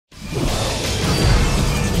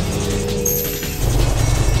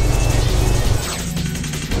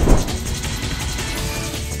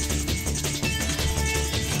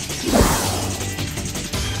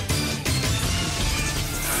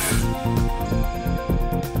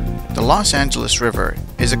The Los Angeles River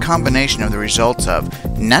is a combination of the results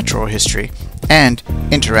of natural history and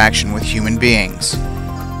interaction with human beings.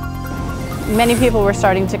 Many people were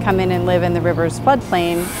starting to come in and live in the river's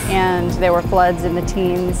floodplain, and there were floods in the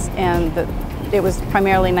teens, and it was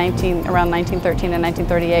primarily around 1913 and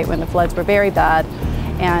 1938 when the floods were very bad,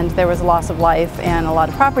 and there was a loss of life and a lot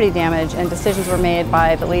of property damage, and decisions were made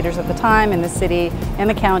by the leaders at the time in the city and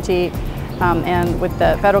the county and with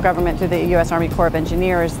the federal government through the U.S. Army Corps of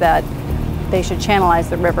Engineers that they should channelize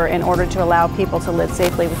the river in order to allow people to live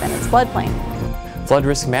safely within its floodplain. Flood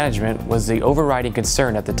risk management was the overriding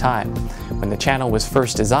concern at the time. When the channel was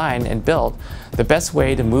first designed and built, the best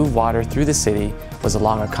way to move water through the city was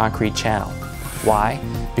along a concrete channel. Why?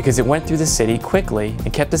 Because it went through the city quickly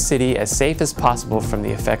and kept the city as safe as possible from the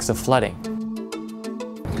effects of flooding.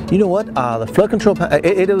 You know what? The flood control,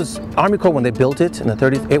 it was Army Corps when they built it in the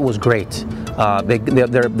 30s, it was great.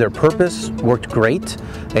 Their purpose worked great.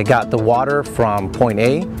 They got the water from point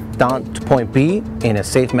A down to point B in a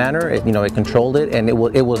safe manner. It controlled it, and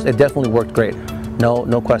it definitely worked great.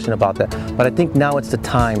 No question about that. But I think now it's the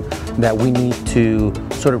time that we need to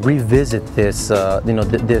sort of revisit this,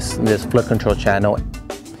 this flood control channel.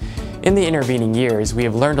 In the intervening years, we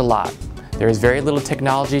have learned a lot. There is very little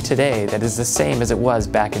technology today that is the same as it was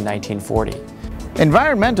back in 1940.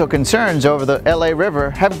 Environmental concerns over the LA River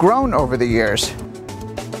have grown over the years.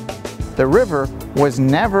 The river was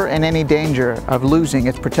never in any danger of losing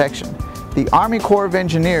its protection. The Army Corps of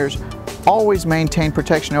Engineers always maintained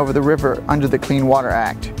protection over the river under the Clean Water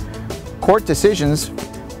Act. Court decisions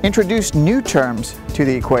introduced new terms to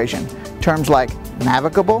the equation. Terms like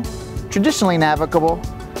navigable, traditionally navigable,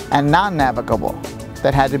 and non-navigable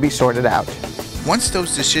that had to be sorted out. Once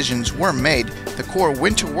those decisions were made, the Corps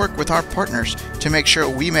went to work with our partners to make sure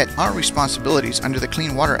we met our responsibilities under the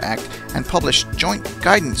Clean Water Act and published joint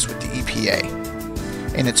guidance with the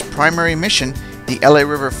EPA. In its primary mission, the LA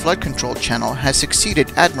River Flood Control Channel has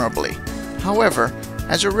succeeded admirably. However,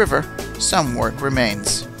 as a river, some work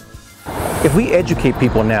remains. If we educate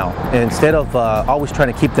people now, instead of always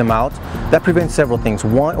trying to keep them out, that prevents several things.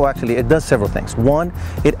 One, or actually it does several things. One,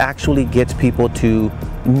 it actually gets people to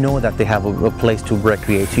know that they have a place to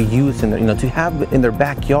recreate, to use, to have in their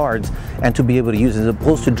backyards and to be able to use it, as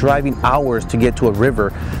opposed to driving hours to get to a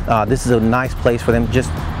river. This is a nice place for them. Just,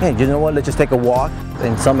 hey, you know what, let's just take a walk.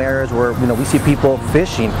 In some areas where we see people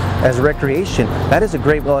fishing as recreation, that is a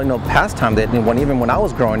great pastime that even when I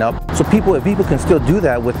was growing up. So if people can still do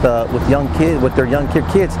that with young kids, with their young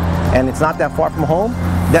kids, and it's not that far from home,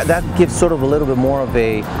 that gives sort of a little bit more of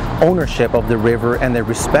a ownership of the river, and they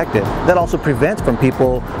respect it. That also prevents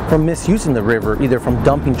people from misusing the river, either from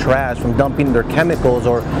dumping trash, from dumping their chemicals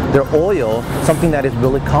or their oil, something that is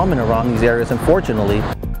really common around these areas, unfortunately.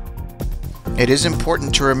 It is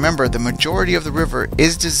important to remember the majority of the river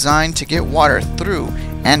is designed to get water through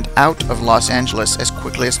and out of Los Angeles as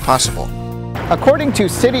quickly as possible. According to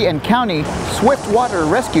city and county swift water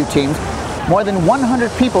rescue teams, more than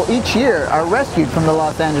 100 people each year are rescued from the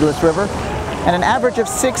Los Angeles River, and an average of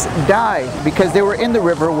 6 die because they were in the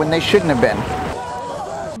river when they shouldn't have been.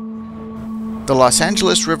 The Los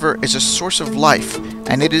Angeles River is a source of life,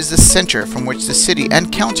 and it is the center from which the city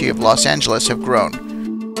and county of Los Angeles have grown.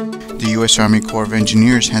 The U.S. Army Corps of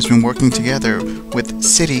Engineers has been working together with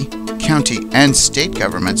city, county, and state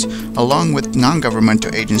governments, along with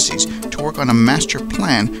non-governmental agencies, to work on a master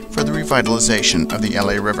plan for the revitalization of the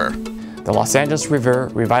LA River. The Los Angeles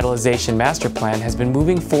River Revitalization Master Plan has been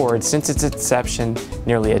moving forward since its inception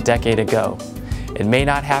nearly a decade ago. It may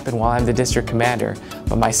not happen while I'm the district commander,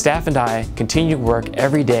 but my staff and I continue to work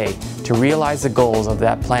every day to realize the goals of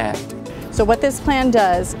that plan. So what this plan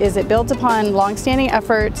does is it builds upon long-standing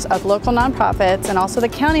efforts of local nonprofits and also the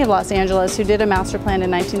County of Los Angeles, who did a master plan in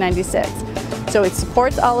 1996. So it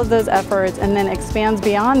supports all of those efforts and then expands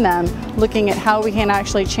beyond them, looking at how we can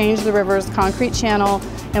actually change the river's concrete channel,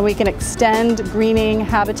 and we can extend greening,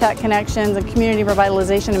 habitat connections, and community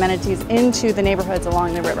revitalization amenities into the neighborhoods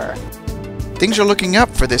along the river. Things are looking up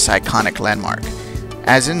for this iconic landmark.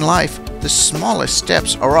 As in life, the smallest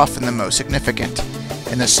steps are often the most significant.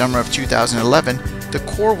 In the summer of 2011, the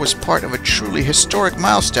Corps was part of a truly historic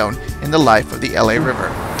milestone in the life of the LA River.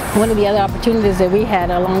 One of the other opportunities that we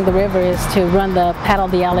had along the river is to run the Paddle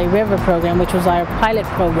the LA River program, which was our pilot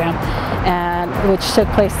program, and which took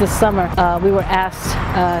place this summer. We were asked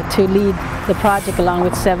to lead the project along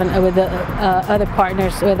with other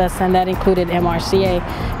partners with us, and that included MRCA,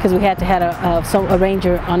 because we had to have a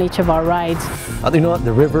ranger on each of our rides. You know what?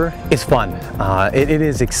 The river is fun. It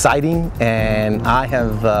is exciting, and I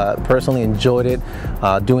have personally enjoyed it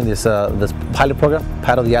doing this pilot program,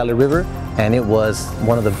 Paddle the LA River. and it was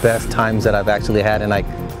one of the best times that I've actually had. And like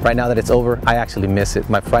right now that it's over, I actually miss it.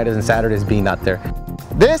 My Fridays and Saturdays being out there.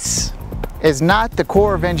 This is not the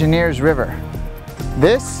Corps of Engineers River.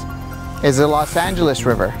 This is the Los Angeles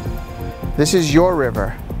River. This is your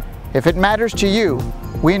river. If it matters to you,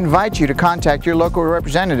 we invite you to contact your local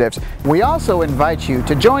representatives. We also invite you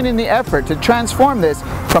to join in the effort to transform this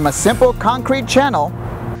from a simple concrete channel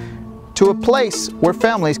to a place where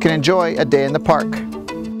families can enjoy a day in the park.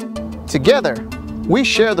 Together, we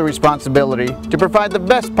share the responsibility to provide the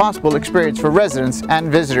best possible experience for residents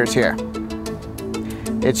and visitors here.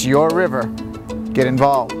 It's your river. Get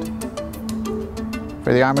involved.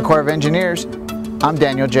 For the Army Corps of Engineers, I'm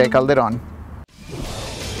Daniel J. Calderon.